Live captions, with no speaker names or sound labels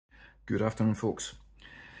Good afternoon, folks.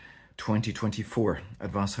 2024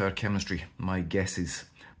 Advanced Higher Chemistry. My guesses.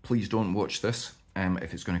 Please don't watch this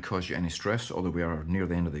if it's going to cause you any stress, although we are near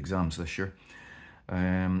the end of the exams this year.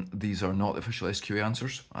 These are not official SQA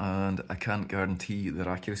answers, and I can't guarantee their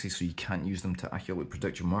accuracy, so you can't use them to accurately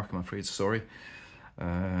predict your mark, I'm afraid. Sorry.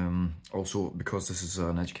 Also, because this is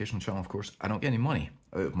an educational channel, of course, I don't get any money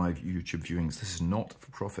out of my YouTube viewings. This is not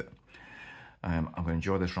for profit. I'm going to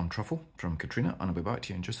enjoy this rum truffle from Katrina, and I'll be back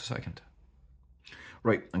to you in just a second.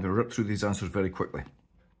 Right, I'm going to rip through these answers very quickly.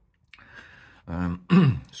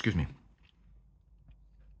 Excuse me.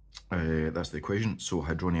 That's the equation, so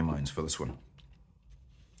hydronium ions for this one.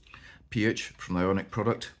 pH from the ionic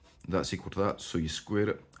product, that's equal to that, so you square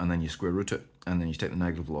it, and then you square root it, and then you take the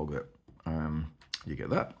negative log of it. You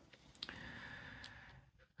get that.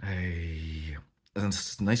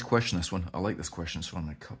 It's a nice question, this one. I like this question. Sorry,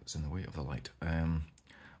 my cup is in the way of the light. I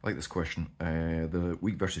like this question. The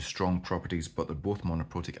weak versus strong properties, but they're both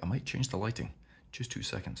monoprotic. I might change the lighting. Just 2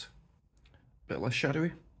 seconds. Bit less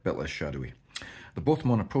shadowy. Bit less shadowy. They're both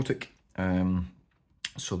monoprotic,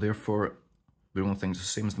 so therefore the only thing's the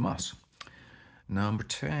same as the mass. Number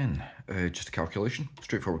 10, just a calculation,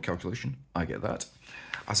 straightforward calculation. I get that.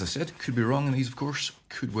 As I said, could be wrong in these, of course.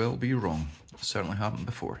 Could well be wrong. Certainly happened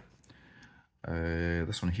before.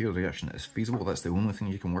 This one here, the reaction is feasible. That's the only thing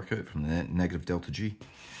you can work out from the negative delta G.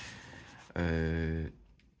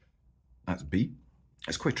 That's B.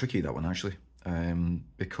 It's quite tricky, that one, actually,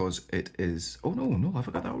 because it is... Oh, no, I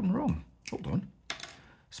forgot that one wrong. Hold on.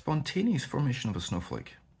 Spontaneous formation of a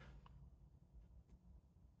snowflake.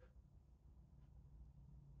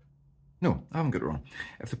 No, I haven't got it wrong.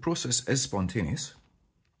 If the process is spontaneous,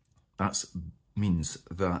 that means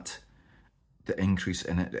that the increase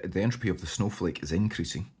in it, the entropy of the snowflake is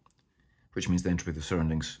increasing, which means the entropy of the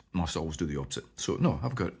surroundings must always do the opposite. So no,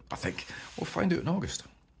 I've got it, I think. We'll find out in August.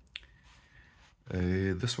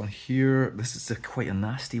 This one here, this is quite a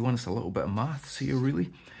nasty one. It's a little bit of maths here,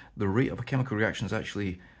 really. The rate of a chemical reaction is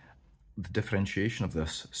actually the differentiation of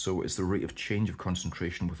this. So it's the rate of change of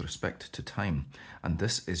concentration with respect to time. And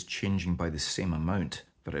this is changing by the same amount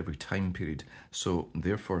for every time period. So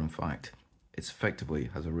therefore, in fact, it's effectively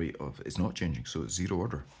has a rate of, it's not changing, so it's zero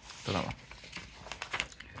order for that one.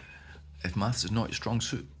 If maths is not your strong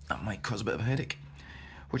suit, that might cause a bit of a headache.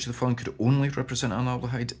 Which of the following could only represent an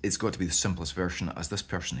aldehyde? It's got to be the simplest version, as this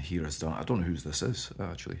person here has done. I don't know whose this is,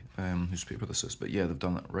 actually, whose paper this is, but yeah, they've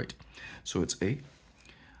done that right. So it's A.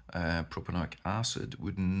 Propanoic acid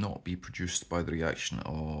would not be produced by the reaction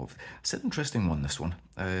of... It's an interesting one, this one.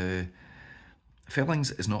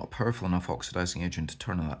 Fellings is not a powerful enough oxidizing agent to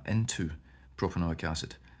turn that into propanoic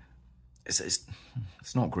acid. It's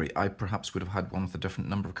not great. I perhaps would have had one with a different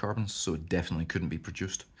number of carbons, so it definitely couldn't be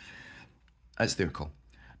produced. It's their call.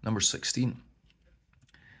 Number 16.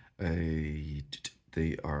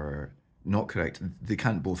 They are not correct. They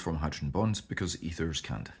can't both form hydrogen bonds because ethers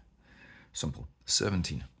can't. Simple.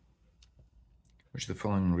 17. Which of the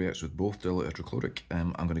following reacts with both dilute hydrochloric?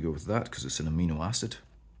 I'm going to go with that because it's an amino acid.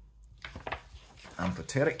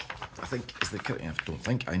 Amphoteric, I think, is the correct... I don't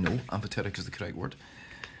think, I know. Amphoteric is the correct word.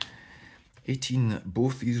 18.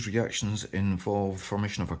 Both these reactions involve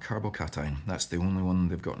formation of a carbocation. That's the only one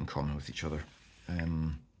they've got in common with each other.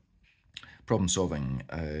 Problem solving.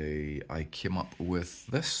 I came up with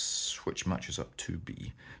this, which matches up to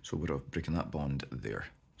B. So we're breaking that bond there.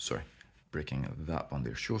 Sorry, breaking that bond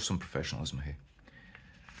there. Show some professionalism, hey.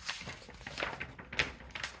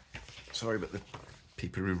 Sorry about the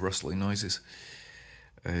papery rustling noises.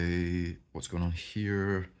 What's going on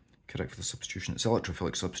here? Correct for the substitution. It's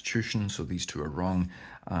electrophilic substitution, so these two are wrong.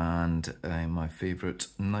 And my favourite,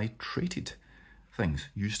 nitrated things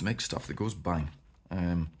used to make stuff that goes bang.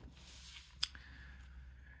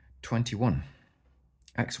 21.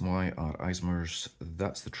 X and Y are isomers.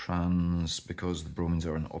 That's the trans because the bromines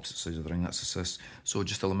are on opposite sides of the ring. That's the cis. So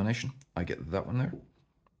just elimination. I get that one there.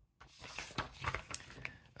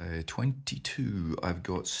 22. I've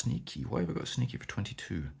got sneaky. Why have I got sneaky for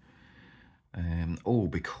 22? Oh,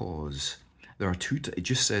 because there are two. It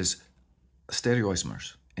just says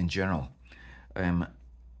stereoisomers in general.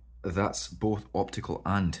 That's both optical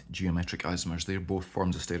and geometric isomers. They're both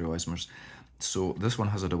forms of stereoisomers. So this one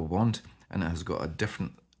has a double bond, and it has got a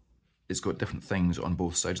different. It's got different things on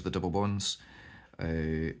both sides of the double bonds.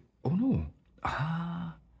 Oh no!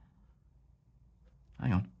 Ah,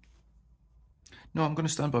 hang on. No, I'm going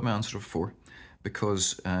to stand by my answer of 4,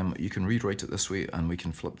 because you can rewrite it this way, and we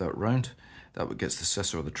can flip that round. That gets the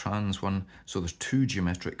cis or the trans one. So there's 2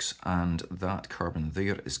 geometrics, and that carbon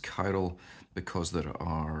there is chiral because there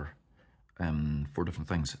are 4 different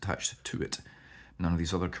things attached to it. None of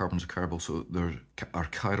these other carbons are chiral, so there are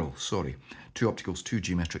chiral, sorry. 2 opticals, 2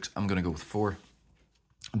 geometrics. I'm going to go with 4.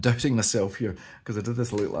 I'm doubting myself here because I did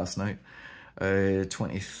this late last night.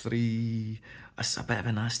 23, that's a bit of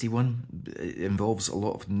a nasty one. It involves a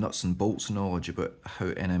lot of nuts and bolts knowledge about how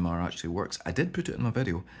NMR actually works. I did put it in my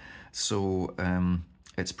video. So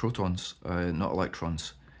it's protons, not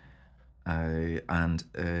electrons. And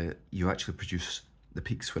you actually produce the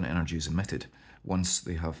peaks when energy is emitted once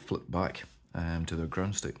they have flipped back to their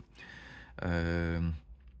ground state.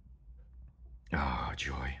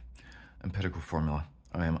 Joy. Empirical formula.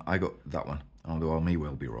 I got that one, although I may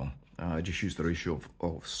well be wrong. I just used the ratio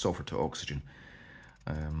of sulfur to oxygen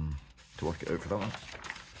to work it out for that one.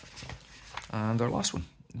 And our last one.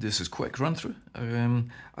 This is quick run through.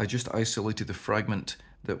 I just isolated the fragment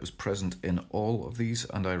that was present in all of these,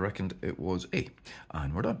 and I reckoned it was A.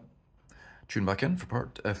 And we're done. Tune back in for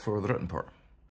the written part.